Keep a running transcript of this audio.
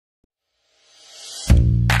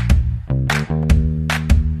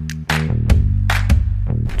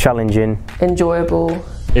challenging, enjoyable,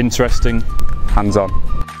 interesting, hands-on.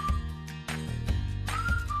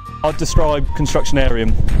 I'd describe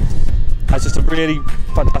Constructionarium as just a really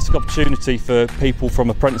fantastic opportunity for people from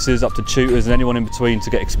apprentices up to tutors and anyone in between to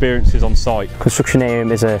get experiences on site.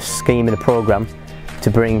 Constructionarium is a scheme and a programme to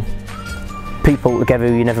bring people together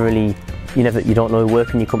who you don't know who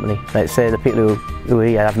work in your company. Let's say the people who are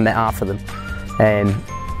here, I haven't met half of them.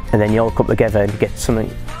 And then you all come together and get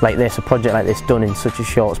something like this, a project like this, done in such a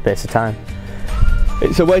short space of time.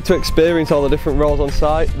 It's a way to experience all the different roles on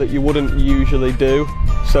site that you wouldn't usually do.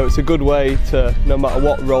 So it's a good way to, no matter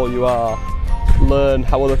what role you are, learn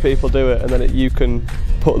how other people do it, and then you can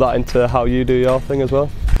put that into how you do your thing as well.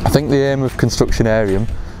 I think the aim of Constructionarium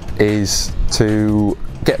is to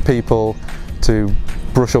get people to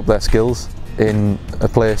brush up their skills in a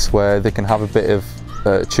place where they can have a bit of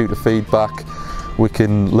tutor feedback, we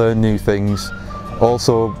can learn new things,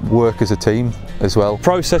 also work as a team as well. The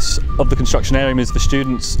process of the Constructionarium is the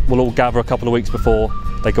students will all gather a couple of weeks before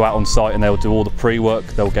they go out on site, and they'll do all the pre-work,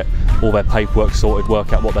 they'll get all their paperwork sorted,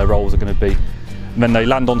 work out what their roles are going to be. And then they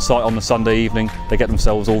land on site on the Sunday evening, they get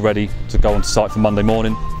themselves all ready to go on site for Monday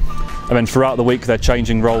morning. And then throughout the week they're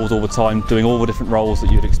changing roles all the time, doing all the different roles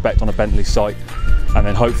that you'd expect on a Bentley site. And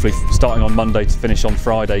then hopefully starting on Monday to finish on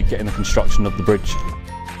Friday, getting the construction of the bridge.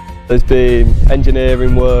 There's been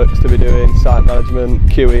engineering works to be doing, site management,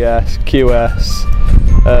 QES,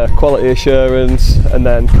 QS, quality assurance, and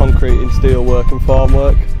then concrete and steel work and form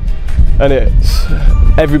work. And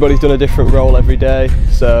everybody's done a different role every day,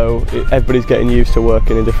 so everybody's getting used to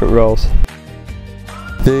working in different roles.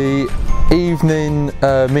 The evening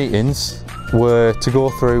meetings were to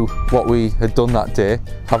go through what we had done that day,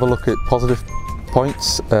 have a look at positive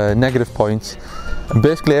points, negative points, and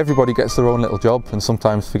basically everybody gets their own little job and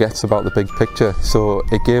sometimes forgets about the big picture. So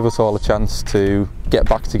it gave us all a chance to get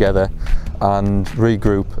back together and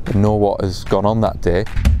regroup and know what has gone on that day.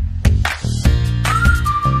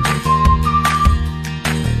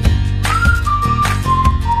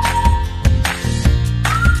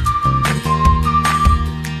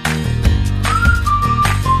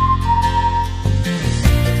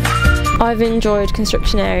 I've enjoyed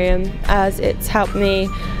Constructionarium as it's helped me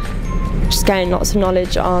just gain lots of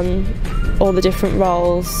knowledge on all the different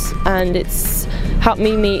roles, and it's helped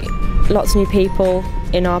me meet lots of new people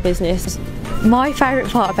in our business. My favourite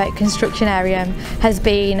part about Constructionarium has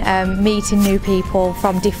been meeting new people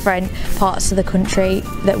from different parts of the country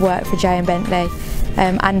that work for J and Bentley,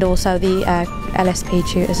 and also the LSP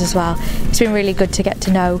tutors as well. It's been really good to get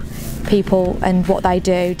to know people and what they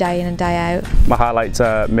do day in and day out. My highlights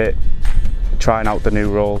are trying out the new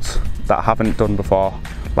roles that I haven't done before,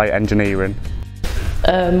 like engineering.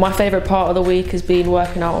 My favourite part of the week has been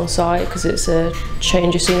working out on site because it's a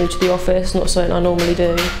change of scenery to the office, not something I normally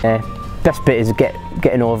do. Best bit is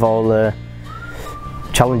getting over all the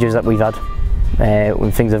challenges that we've had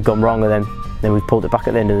when things have gone wrong, and then we've pulled it back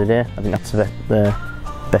at the end of the day. I think that's the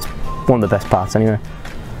best, one of the best parts anyway.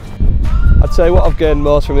 I'd say what I've gained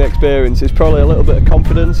most from the experience is probably a little bit of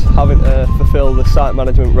confidence, having to fulfil the site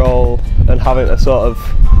management role and having to sort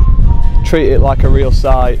of treat it like a real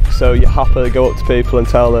site, so you happily go up to people and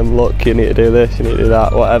tell them, look, you need to do this, you need to do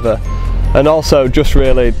that, whatever. And also just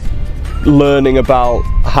really learning about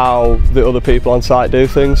how the other people on site do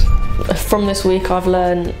things. From this week I've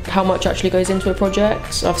learned how much actually goes into a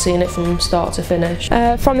project. I've seen it from start to finish.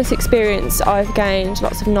 From this experience I've gained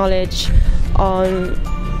lots of knowledge on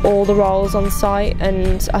all the roles on site,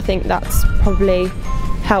 and I think that's probably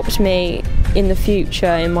helped me in the future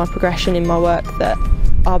in my progression in my work, that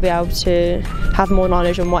I'll be able to have more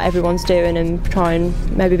knowledge on what everyone's doing and try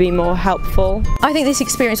and maybe be more helpful. I think this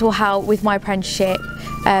experience will help with my apprenticeship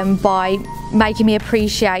by making me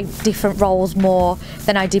appreciate different roles more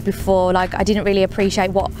than I did before. Like, I didn't really appreciate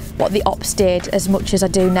what the ops did as much as I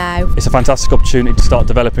do now. It's a fantastic opportunity to start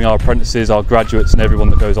developing our apprentices, our graduates and everyone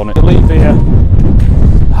that goes on it. To leave here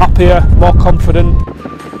happier, more confident,